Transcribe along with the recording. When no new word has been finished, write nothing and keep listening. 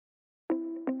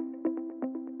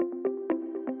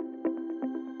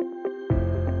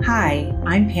Hi,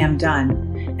 I'm Pam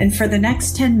Dunn, and for the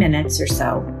next 10 minutes or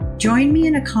so, join me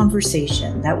in a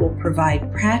conversation that will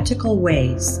provide practical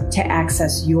ways to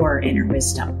access your inner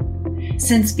wisdom.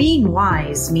 Since being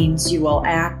wise means you will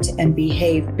act and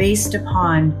behave based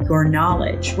upon your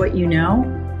knowledge, what you know,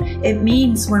 it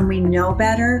means when we know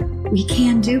better, we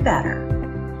can do better.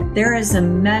 There is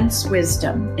immense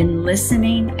wisdom in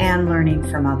listening and learning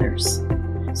from others.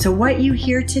 So what you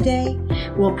hear today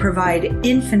will provide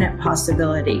infinite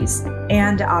possibilities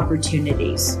and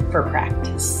opportunities for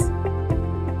practice.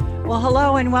 Well,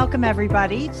 hello and welcome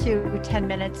everybody to 10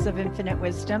 Minutes of Infinite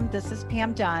Wisdom. This is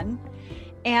Pam Dunn.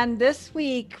 And this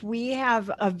week we have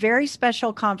a very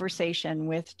special conversation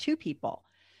with two people,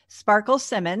 Sparkle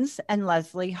Simmons and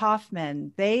Leslie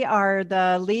Hoffman. They are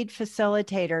the lead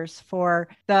facilitators for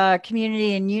the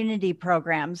community and unity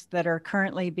programs that are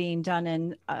currently being done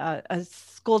in a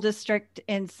school district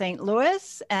in St.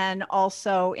 Louis and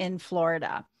also in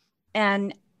Florida.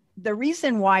 And the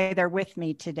reason why they're with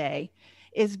me today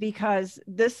is because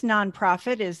this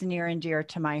nonprofit is near and dear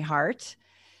to my heart.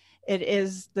 It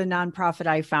is the nonprofit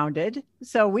I founded.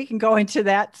 So we can go into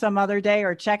that some other day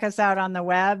or check us out on the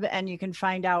web and you can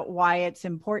find out why it's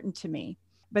important to me.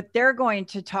 But they're going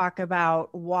to talk about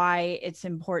why it's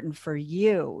important for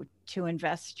you to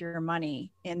invest your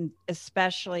money in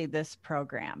especially this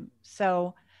program.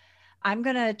 So I'm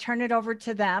going to turn it over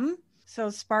to them. So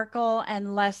Sparkle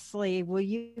and Leslie, will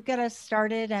you get us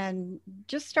started and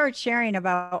just start sharing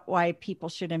about why people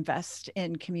should invest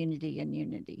in community and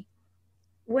unity?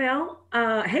 Well,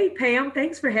 hey Pam,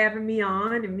 thanks for having me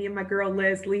on, and me and my girl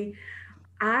Leslie.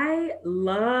 I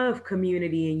love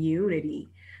community and unity,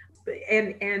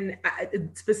 and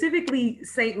specifically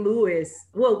St. Louis.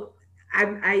 Well,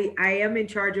 I am in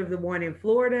charge of the one in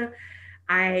Florida.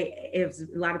 As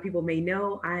a lot of people may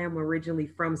know, I am originally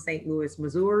from St. Louis,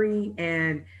 Missouri,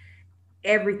 and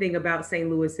everything about St.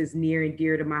 Louis is near and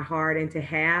dear to my heart. And to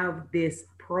have this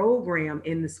program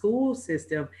in the school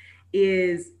system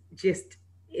is just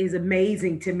is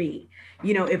amazing to me.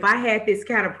 You know, if I had this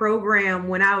kind of program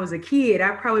when I was a kid, I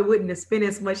probably wouldn't have spent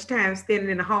as much time standing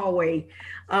in the hallway,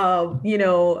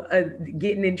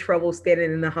 getting in trouble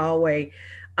standing in the hallway.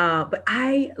 But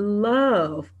I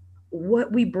love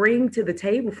what we bring to the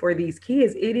table for these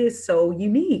kids. It is so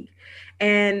unique.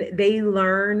 And they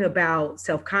learn about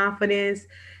self-confidence.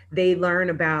 They learn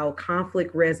about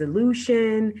conflict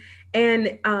resolution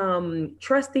and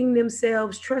trusting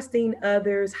themselves, trusting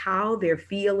others, how they're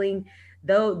feeling.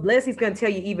 Though Leslie's going to tell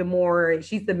you even more,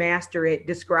 she's the master at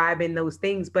describing those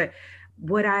things. But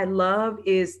what I love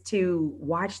is to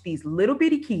watch these little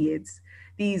bitty kids,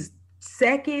 these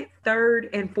second, third,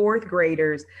 and fourth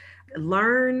graders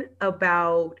learn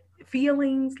about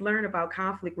feelings, learn about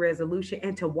conflict resolution,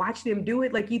 and to watch them do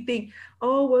it. Like you think,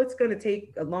 oh, well, it's going to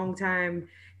take a long time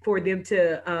for them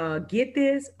to get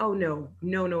this. Oh,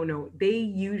 no. They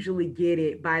usually get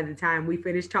it by the time we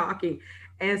finish talking.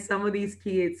 And some of these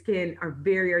kids are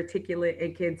very articulate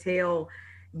and can tell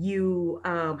you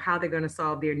how they're going to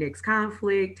solve their next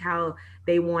conflict, how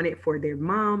they want it for their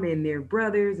mom and their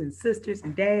brothers and sisters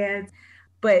and dads.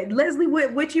 But Leslie,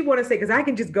 what you want to say? Because I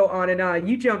can just go on and on.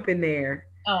 You jump in there.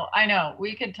 Oh, I know.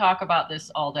 We could talk about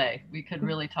this all day. We could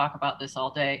really talk about this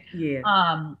all day.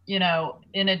 Yeah.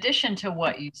 In addition to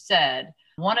what you said,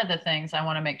 one of the things I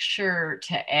want to make sure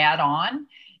to add on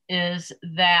is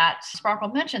that Sparkle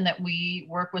mentioned that we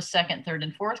work with second, third,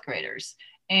 and fourth graders.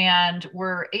 And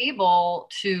we're able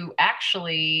to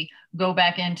actually go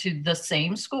back into the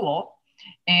same school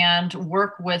and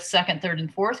work with second, third,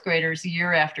 and fourth graders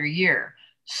year after year.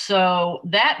 So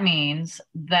that means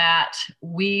that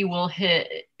we will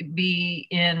be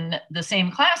in the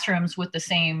same classrooms with the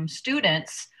same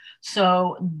students.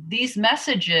 So these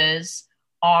messages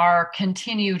are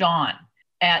continued on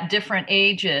at different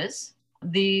ages.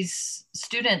 These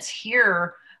students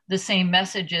hear the same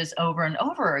messages over and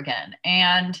over again.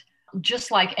 And just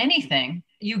like anything,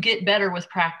 you get better with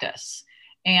practice.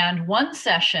 And one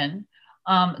session,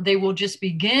 they will just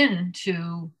begin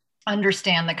to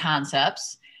understand the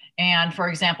concepts and, for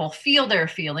example, feel their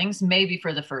feelings maybe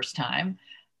for the first time,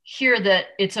 hear that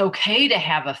it's okay to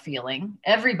have a feeling.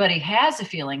 Everybody has a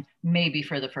feeling maybe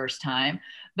for the first time.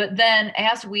 But then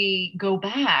as we go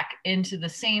back into the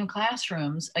same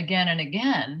classrooms again and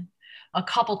again, a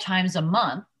couple times a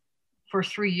month for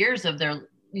 3 years of their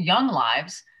young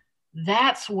lives,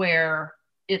 that's where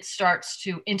it starts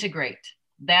to integrate.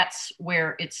 That's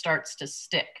where it starts to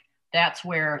stick. That's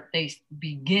where they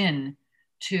begin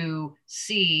to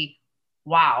see,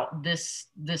 wow, this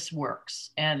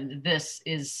works, and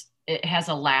it has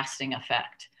a lasting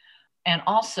effect. And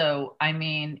also, I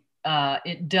mean,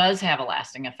 it does have a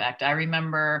lasting effect. I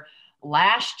remember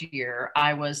last year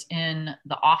I was in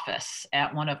the office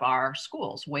at one of our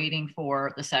schools waiting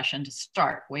for the session to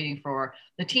start, waiting for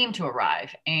the team to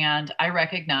arrive. And I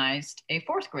recognized a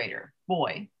fourth grader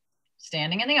boy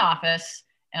standing in the office.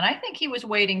 And I think he was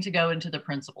waiting to go into the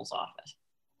principal's office.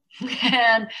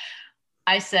 And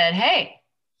I said, hey,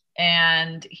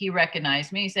 and he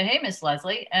recognized me. He said, hey, Miss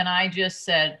Leslie. And I just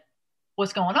said,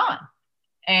 what's going on?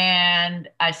 And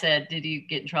I said, did you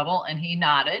get in trouble? And he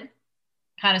nodded,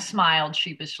 kind of smiled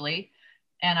sheepishly.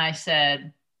 And I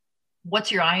said,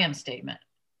 what's your I am statement?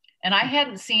 And I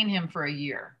hadn't seen him for a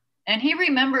year. And he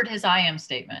remembered his I am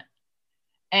statement.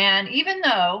 And even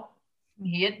though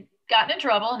he had gotten in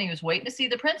trouble and he was waiting to see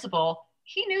the principal,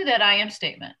 he knew that I am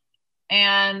statement.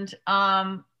 And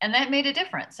that made a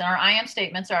difference. And our I am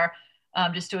statements are,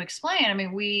 just to explain, I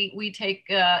mean, we take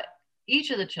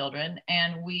each of the children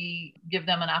and we give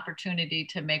them an opportunity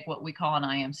to make what we call an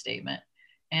I am statement.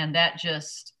 And that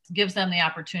just gives them the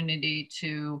opportunity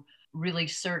to really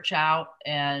search out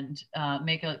and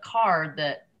make a card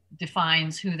that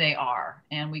defines who they are.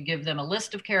 And we give them a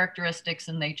list of characteristics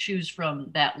and they choose from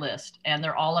that list. And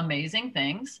they're all amazing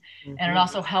things. Mm-hmm. And it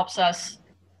also helps us,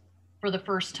 for the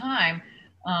first time,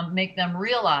 make them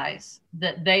realize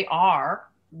that they are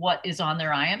what is on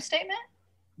their I am statement.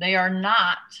 They are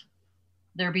not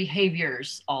their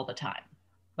behaviors all the time,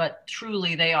 but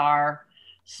truly they are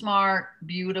smart,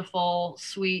 beautiful,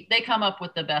 sweet. They come up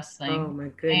with the best thing. Oh my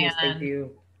goodness, they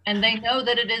do. And they know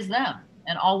that it is them.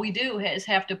 And all we do is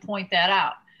have to point that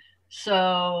out.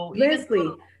 So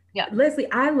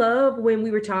Leslie, I love when we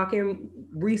were talking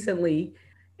recently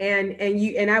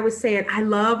and I was saying, I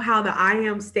love how the I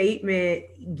am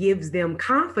statement gives them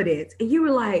confidence. And you were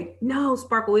like, no,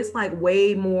 Sparkle, it's like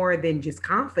way more than just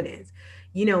confidence.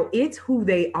 You know, it's who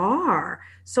they are.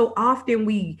 So often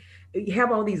we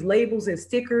have all these labels and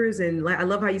stickers. And I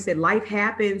love how you said life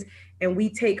happens and we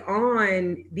take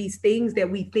on these things that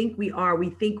we think we are.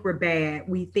 We think we're bad.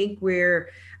 We think we're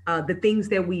the things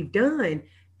that we've done.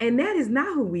 And that is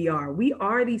not who we are. We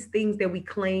are these things that we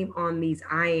claim on these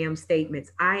I am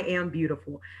statements. I am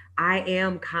beautiful. I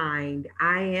am kind.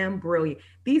 I am brilliant.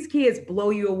 These kids blow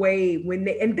you away when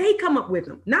they come up with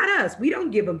them, not us. We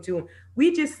don't give them to them.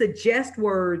 We just suggest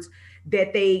words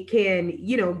that they can,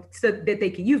 so that they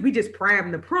can use. We just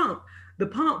prime the pump,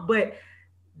 but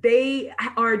they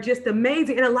are just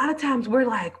amazing. And a lot of times we're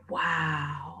like,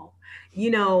 wow.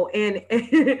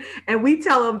 And we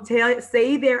tell them,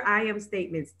 say their I am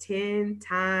statements 10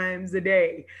 times a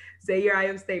day. Say your I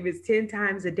am statements 10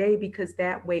 times a day, because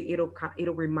that way it'll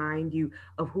remind you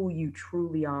of who you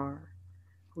truly are.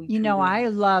 I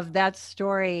love that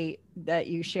story that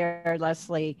you shared,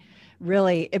 Leslie.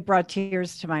 Really, it brought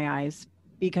tears to my eyes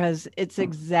because it's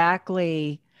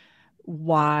exactly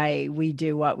why we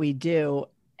do what we do.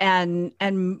 And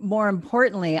more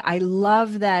importantly, I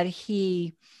love that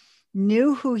he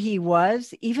knew who he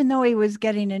was, even though he was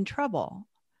getting in trouble.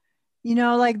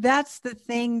 That's the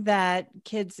thing that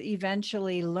kids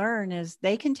eventually learn, is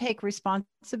they can take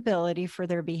responsibility for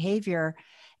their behavior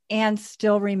and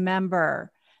still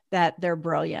remember that they're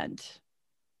brilliant.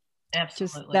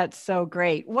 Absolutely. That's so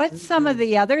great. What's some of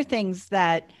the other things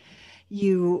that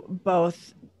you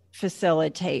both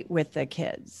facilitate with the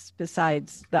kids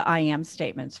besides the I am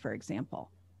statements, for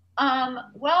example?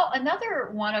 Well, another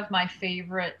one of my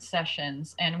favorite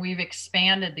sessions, and we've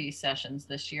expanded these sessions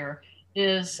this year,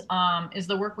 is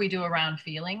the work we do around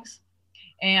feelings.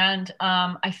 And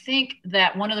I think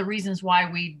that one of the reasons why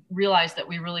we realized that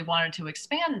we really wanted to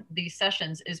expand these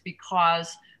sessions is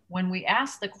because when we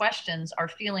ask the questions, are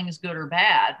feelings good or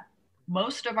bad,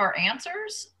 most of our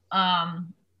answers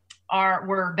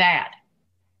were bad.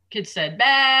 Kids said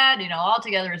bad, all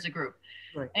together as a group.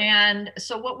 Right. And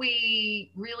so what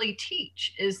we really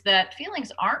teach is that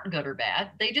feelings aren't good or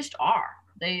bad. They just are.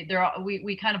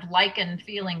 We kind of liken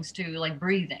feelings to like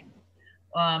breathing.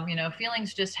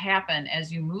 Feelings just happen as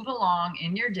you move along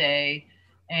in your day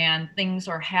and things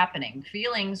are happening.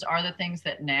 Feelings are the things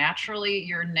that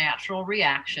your natural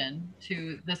reaction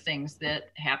to the things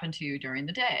that happen to you during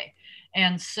the day.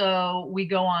 And so we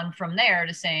go on from there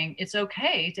to saying it's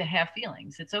okay to have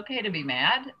feelings. It's okay to be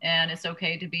mad, and it's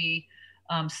okay to be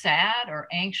sad or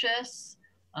anxious.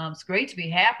 It's great to be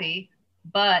happy,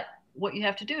 but what you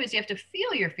have to do is you have to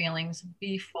feel your feelings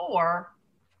before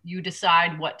you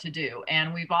decide what to do.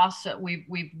 And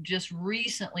we've just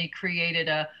recently created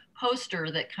a poster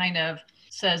that kind of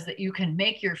says that you can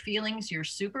make your feelings your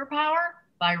superpower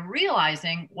by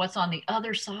realizing what's on the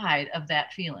other side of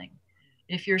that feeling.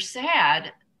 If you're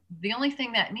sad, the only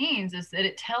thing that means is that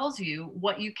it tells you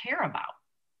what you care about.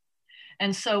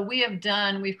 And so we've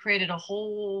created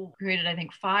I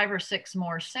think 5 or 6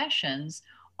 more sessions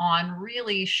on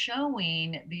really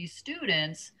showing these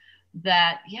students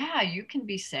that, yeah, you can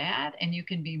be sad and you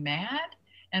can be mad.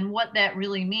 And what that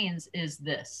really means is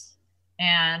this.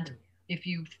 And if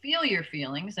you feel your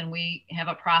feelings, and we have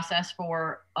a process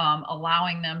for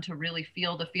allowing them to really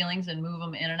feel the feelings and move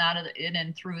them in and out of in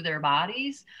and through their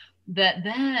bodies, that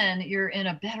then you're in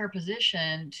a better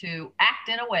position to act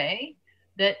in a way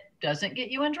that doesn't get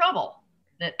you in trouble,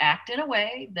 that act in a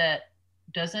way that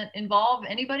doesn't involve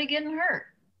anybody getting hurt.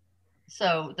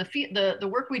 So the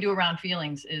work we do around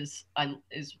feelings is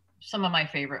some of my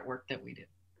favorite work that we do.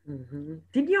 Mm-hmm.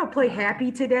 Didn't y'all play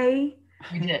Happy today?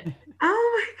 We did.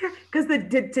 Oh my God. Because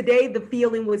today the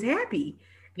feeling was happy.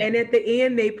 Yeah. And at the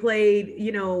end they played,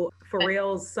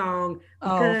 Pharrell's song,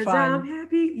 Because I'm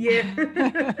Happy.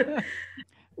 Yeah.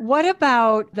 What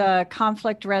about the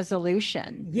conflict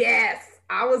resolution? Yes.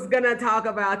 I was going to talk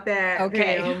about that.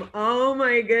 Okay. Pam. Oh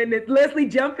my goodness. Leslie,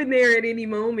 jump in there at any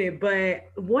moment.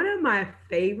 But one of my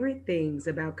favorite things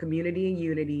about community and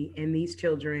unity and these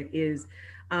children is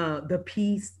the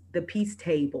peace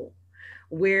table,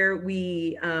 where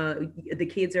we the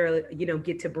kids are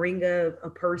get to bring a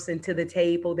person to the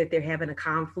table that they're having a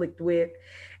conflict with,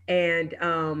 and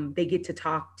they get to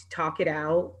talk it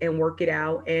out and work it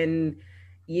out, and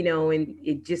and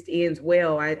it just ends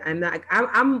well.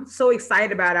 I'm so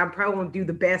excited about it. I probably won't do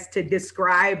the best to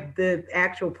describe the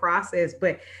actual process,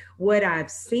 but what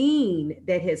I've seen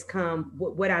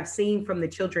what I've seen from the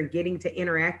children getting to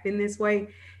interact in this way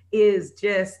is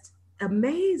just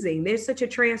amazing. There's such a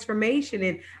transformation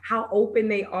in how open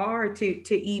they are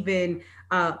to even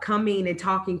coming and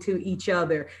talking to each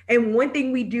other. And one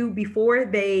thing we do before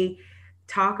they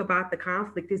talk about the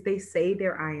conflict is they say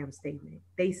their I am statement.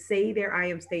 They say their I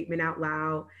am statement out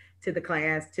loud to the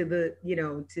class, to the,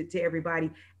 to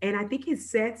everybody. And I think it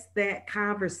sets that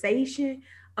conversation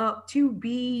up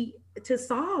to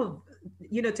solve,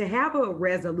 to have a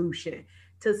resolution,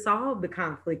 to solve the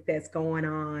conflict that's going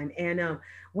on. And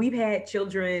we've had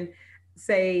children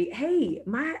say, hey,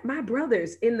 my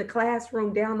brother's in the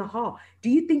classroom down the hall. Do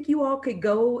you think you all could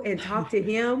go and talk to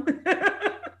him?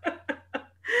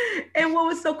 And what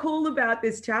was so cool about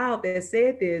this child that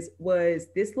said this was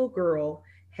this little girl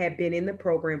had been in the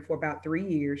program for about 3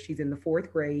 years. She's in the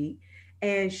 4th grade,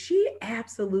 and she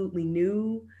absolutely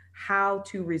knew how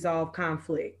to resolve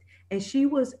conflict. And she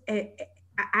was,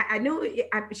 I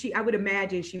would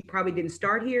imagine she probably didn't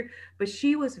start here, but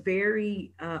she was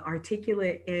very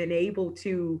articulate and able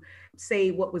to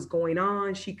say what was going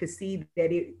on. She could see that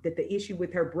the issue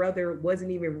with her brother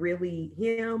wasn't even really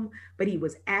him, but he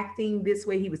was acting this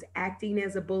way. He was acting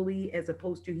as a bully as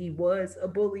opposed to he was a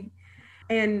bully.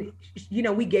 And,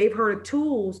 we gave her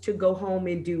tools to go home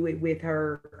and do it with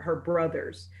her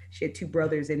brothers. She had 2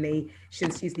 brothers, and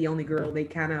since she's the only girl, they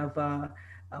kind of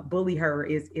bully her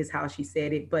is how she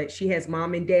said it. But she has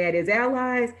mom and dad as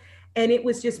allies. And it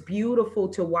was just beautiful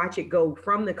to watch it go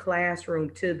from the classroom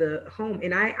to the home.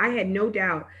 And I had no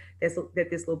doubt that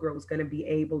this little girl was going to be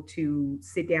able to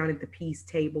sit down at the peace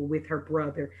table with her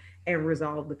brother and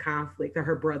resolve the conflict, or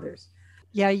her brothers.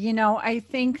 Yeah, I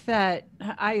think that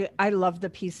I love the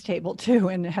peace table too,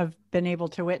 and have been able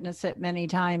to witness it many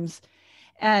times.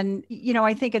 And,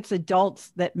 I think it's adults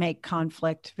that make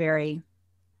conflict very,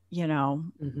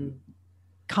 mm-hmm.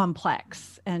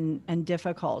 complex and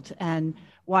difficult. And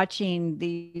watching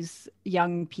these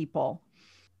young people,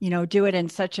 do it in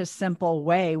such a simple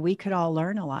way, we could all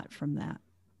learn a lot from that,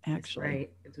 actually. That's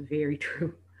right. It's very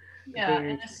true. Yeah.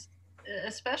 And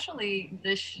especially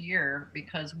this year,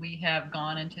 because we have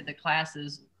gone into the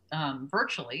classes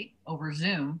virtually over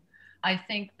Zoom, I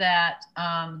think that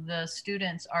the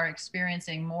students are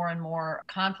experiencing more and more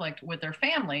conflict with their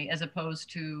family as opposed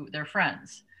to their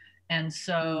friends. And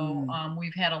so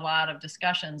we've had a lot of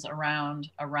discussions around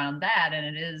that. And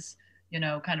it is,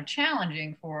 kind of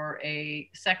challenging for a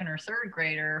 2nd or 3rd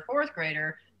grader, 4th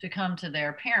grader to come to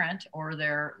their parent or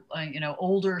their,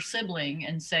 older sibling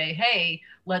and say, hey,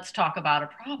 let's talk about a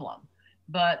problem.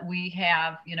 But we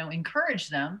have,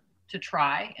 encouraged them to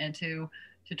try and to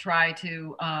try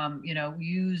to,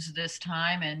 use this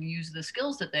time and use the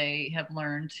skills that they have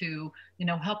learned to,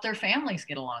 help their families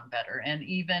get along better. And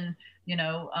even,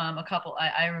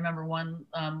 I remember one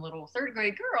little 3rd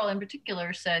grade girl in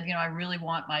particular said, I really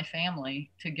want my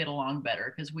family to get along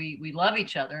better because we love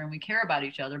each other and we care about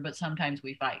each other, but sometimes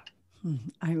we fight.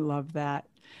 I love that.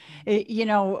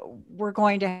 We're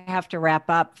going to have to wrap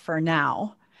up for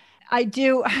now. I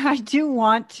do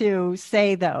want to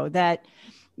say, though, that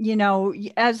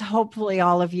as hopefully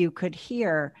all of you could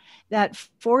hear, that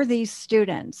for these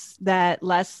students that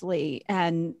Leslie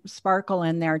and Sparkle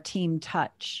and their team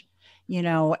touch,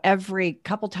 every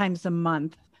couple times a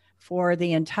month for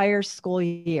the entire school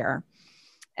year,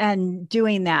 and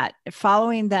doing that,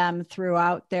 following them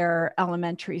throughout their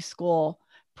elementary school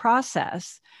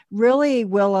process, really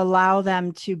will allow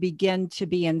them to begin to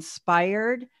be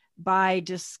inspired by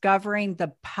discovering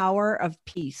the power of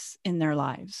peace in their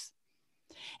lives.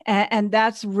 And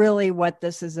that's really what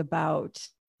this is about.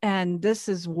 And this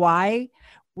is why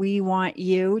we want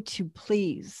you to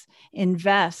please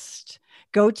invest.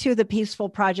 Go to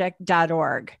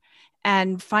thepeacefulproject.org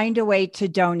and find a way to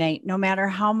donate, no matter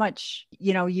how much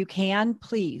you can.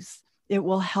 Please, it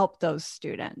will help those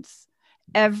students.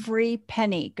 Every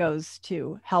penny goes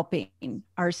to helping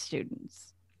our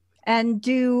students. And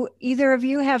do either of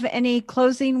you have any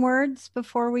closing words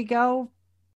before we go?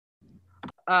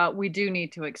 We do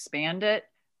need to expand it.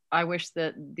 I wish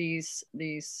that these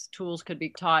tools could be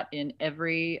taught in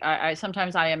every.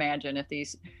 Sometimes I imagine if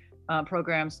these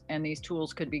programs and these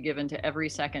tools could be given to every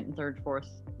second and third, fourth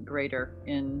grader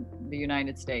in the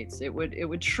United States, it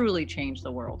would truly change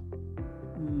the world.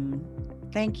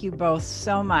 Thank you both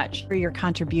so much for your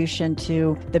contribution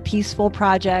to the Peaceful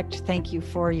Project. Thank you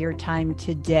for your time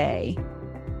today.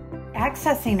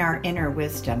 Accessing our inner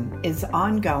wisdom is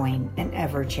ongoing and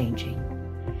ever-changing.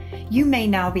 You may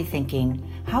now be thinking,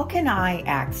 how can I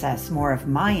access more of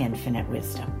my infinite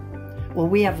wisdom? Well,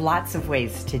 we have lots of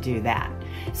ways to do that.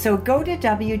 So go to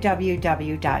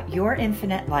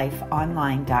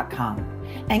www.yourinfinitelifeonline.com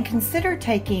and consider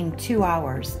taking 2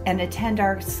 hours and attend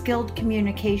our Skilled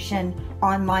Communication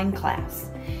online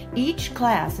class. Each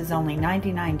class is only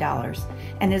 $99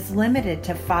 and is limited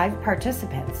to 5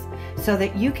 participants so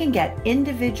that you can get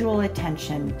individual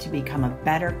attention to become a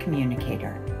better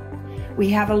communicator. We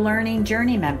have a Learning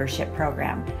Journey membership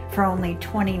program for only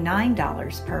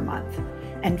 $29 per month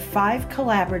and 5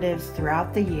 collaboratives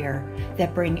throughout the year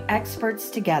that bring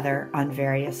experts together on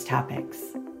various topics.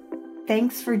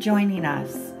 Thanks for joining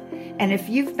us. And if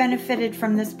you've benefited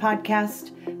from this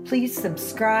podcast, please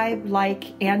subscribe,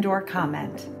 like, and/or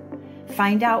comment.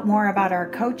 Find out more about our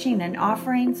coaching and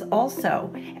offerings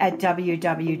also at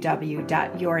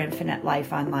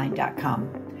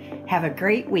www.yourinfinitelifeonline.com. Have a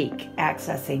great week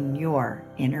accessing your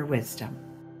inner wisdom.